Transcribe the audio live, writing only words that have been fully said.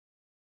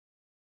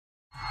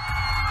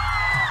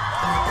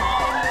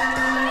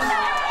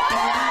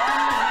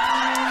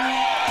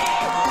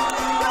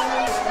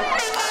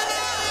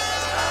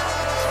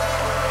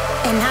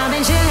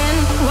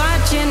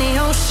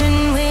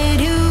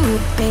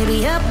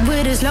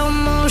with a slow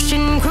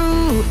motion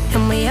crew,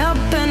 and we up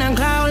in our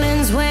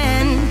growlings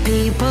when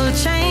people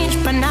change,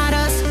 but not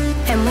us.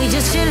 And we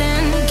just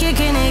chillin',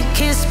 kicking it,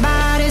 kissed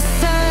by the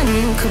sun.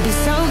 Could be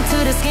soaked to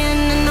the skin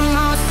in the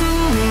mall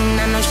soon.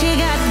 I know she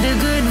got the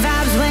good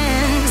vibes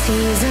when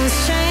seasons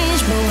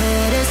change, but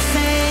we're the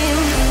same.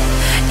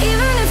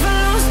 Even if I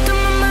lost all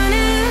my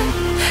money,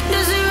 the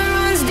zero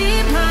runs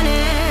deep,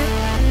 honey.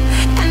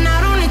 And I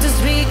don't need to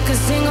speak a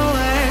single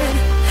word,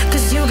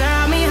 'cause you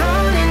got me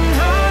holding,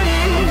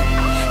 holding.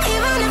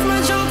 Even if my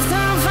jokes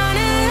sound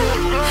funny,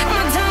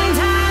 my tongue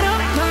tied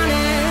up on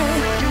it.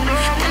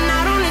 And I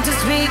don't need to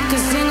speak a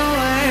single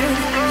word,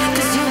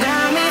 'cause you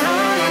got me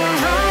holding,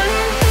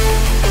 holding.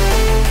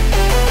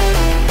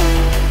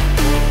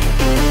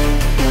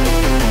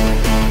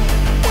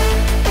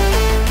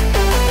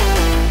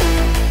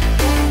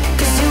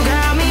 'Cause you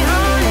got me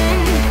holding.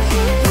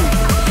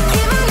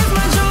 Even if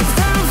my jokes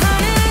sound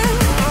funny,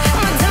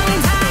 my tongue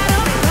tied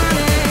up on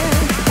it.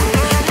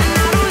 And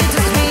I don't need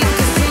to speak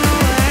a single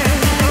word,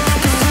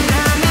 'cause you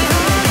got me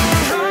holding,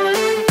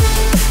 holding.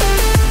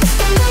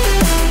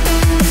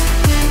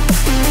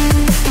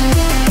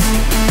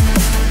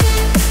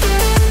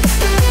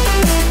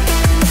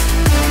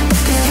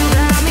 'Cause you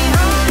got me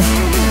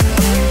holding.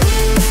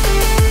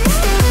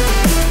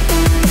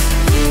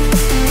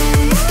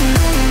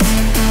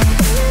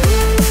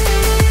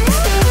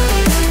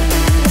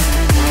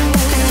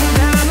 'Cause you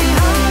got me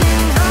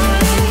holding,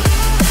 holding.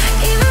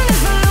 Even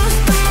if I lost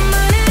all my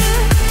money,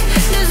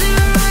 the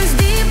zero runs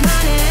deep,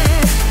 honey.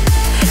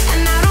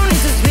 And I don't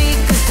need to speak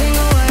a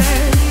single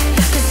word,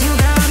 'cause you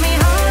got me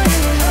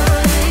holding,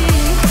 holding.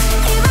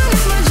 Even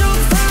if my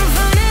jokes sound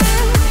funny,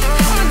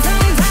 my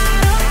tongue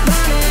tied up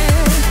on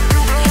it.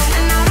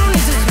 And I don't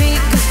need to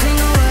speak a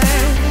single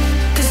word,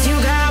 'cause you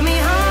got me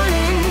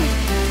holding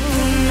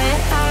me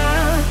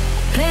up.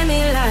 Play me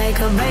like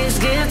a bass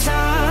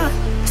guitar,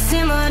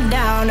 simmer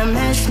down and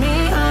mash me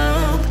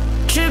up.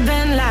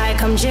 Tripping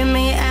like I'm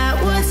Jimmy at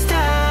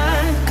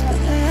Woodstock.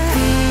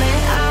 Me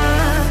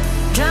up,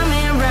 drum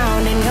me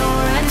round in your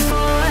red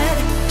Ford,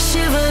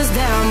 shivers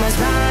down my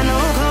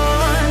spinal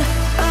cord.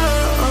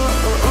 Oh,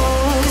 oh, oh,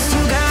 oh. 'Cause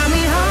you got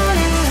me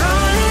holding,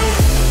 holding.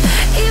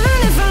 Even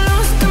if I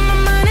lost all my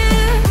money,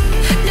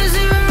 the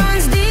zero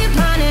runs deep,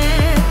 honey.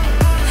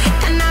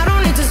 And I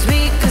don't need to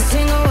speak a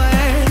single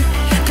word,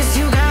 'cause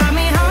you got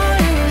me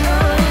holding,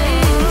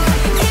 holding.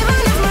 Even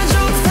if my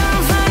jokes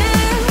sound funny,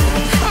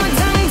 my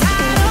tongue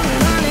tied up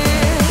on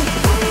it.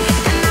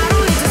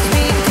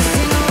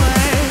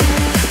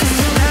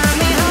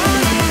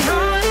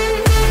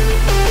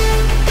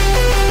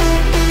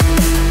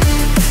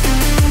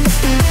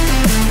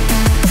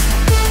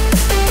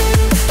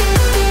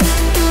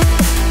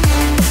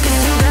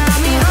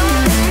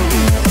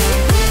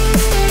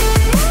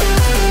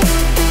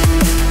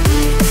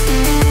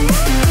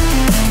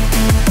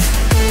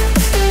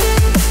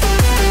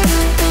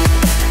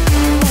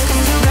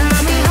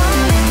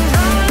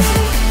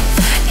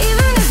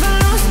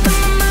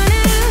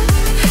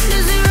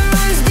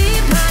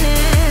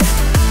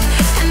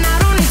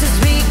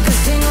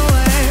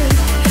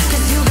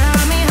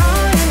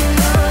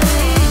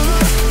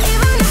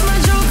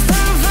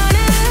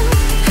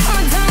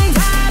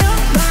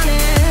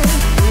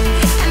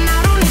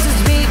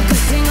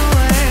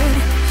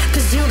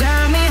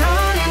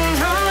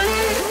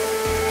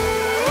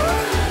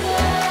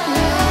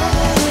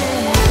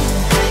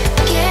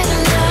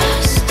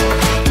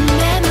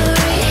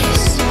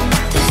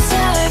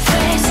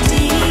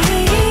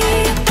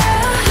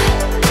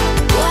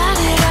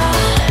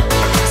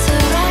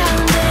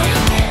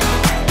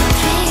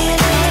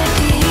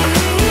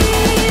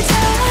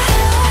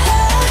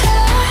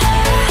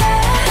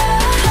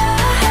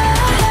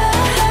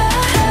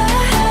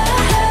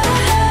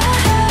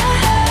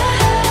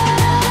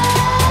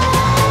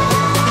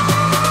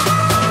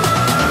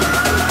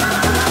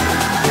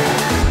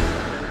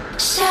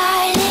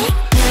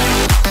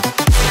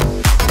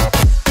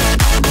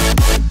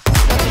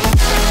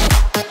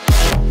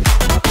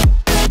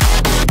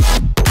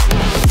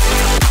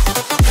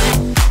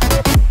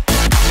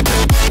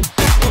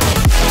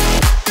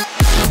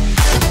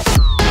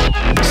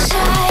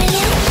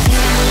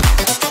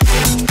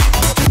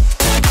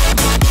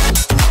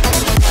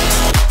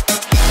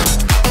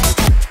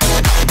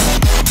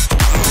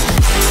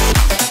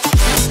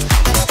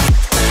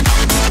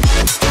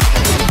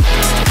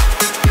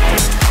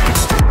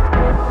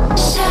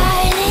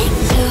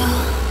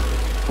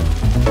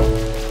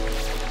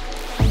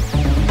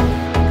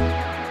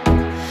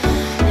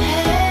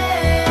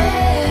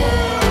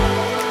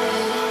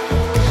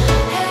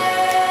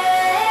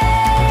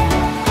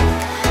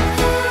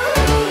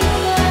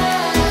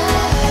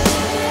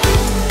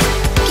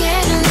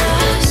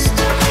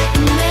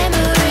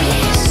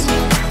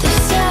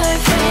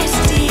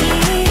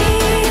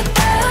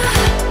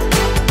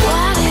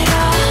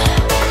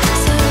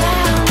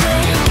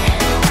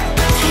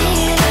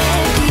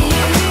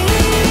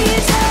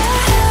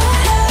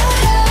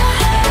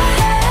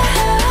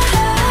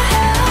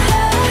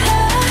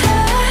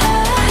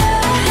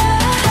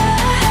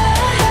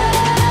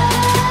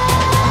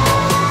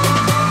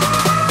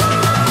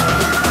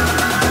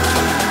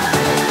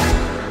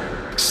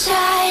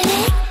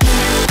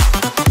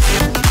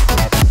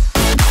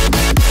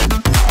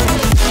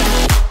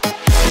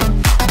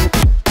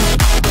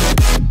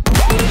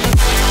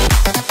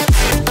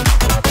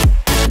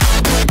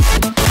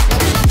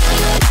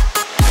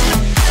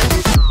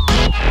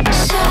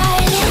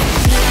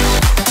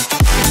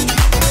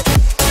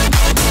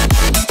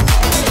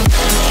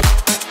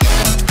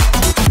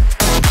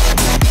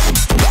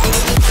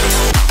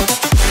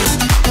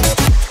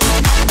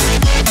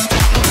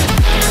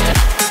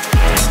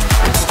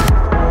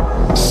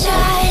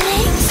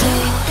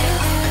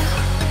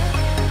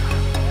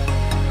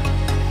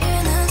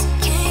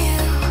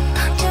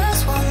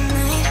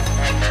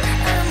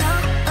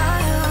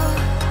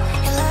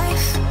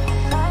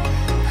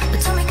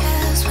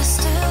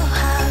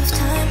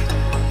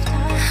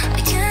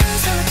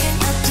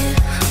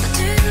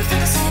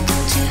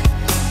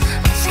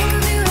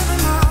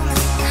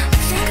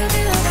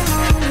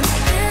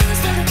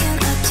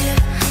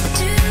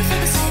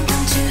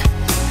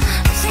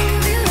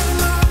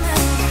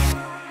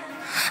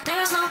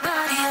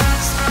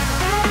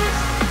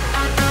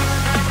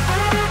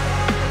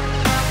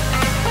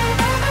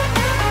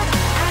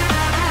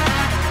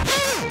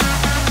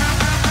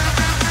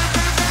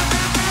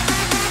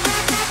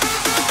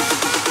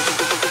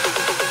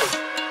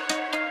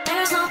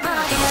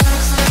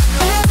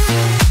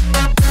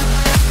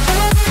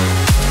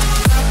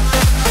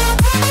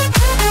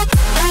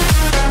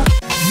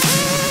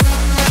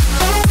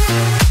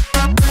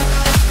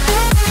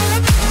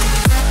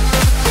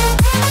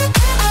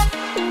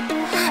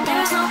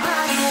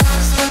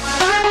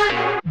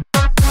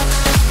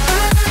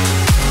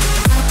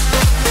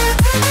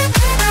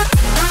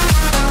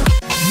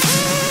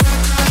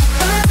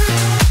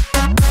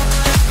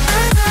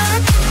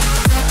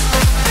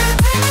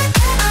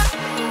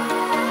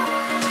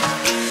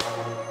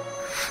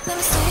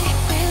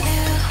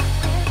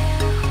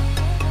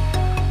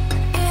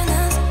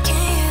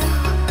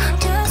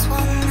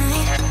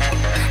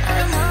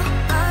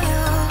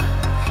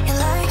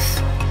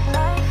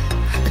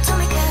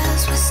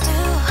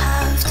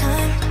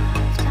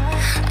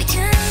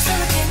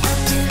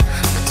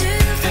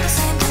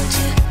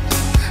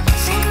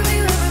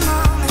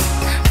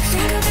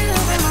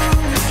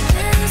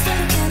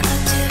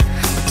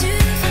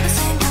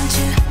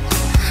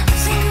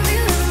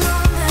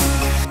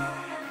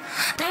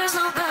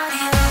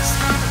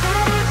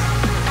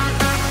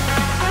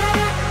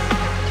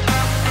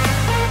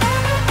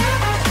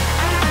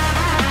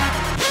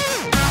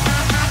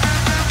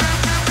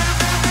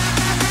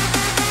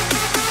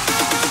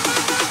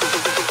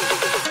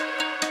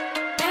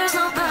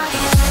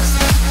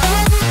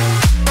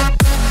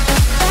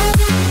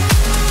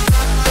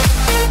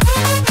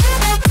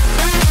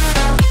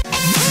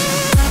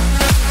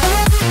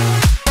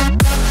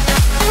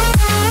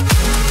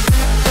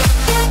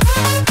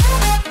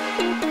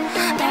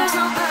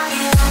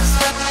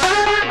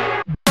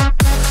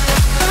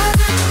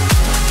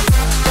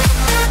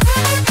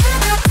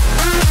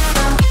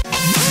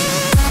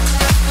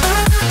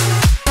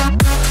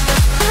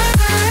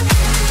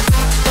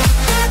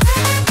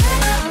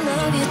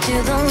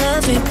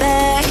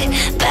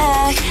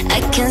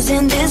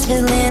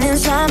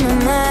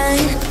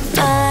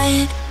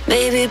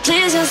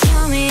 please just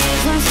tell me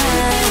if I'm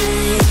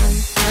fine.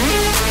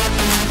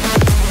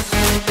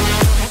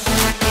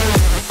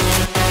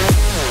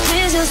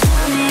 Please just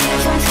tell me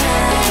if I'm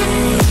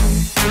fine.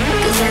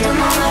 'Cause I don't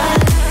know why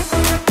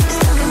it's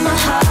stuck in my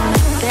heart,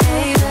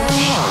 baby.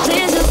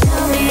 Please just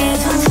tell me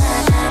if I'm fine.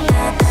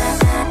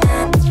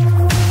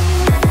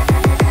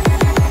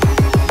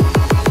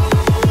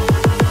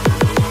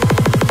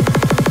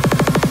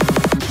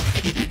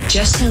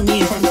 Just tell me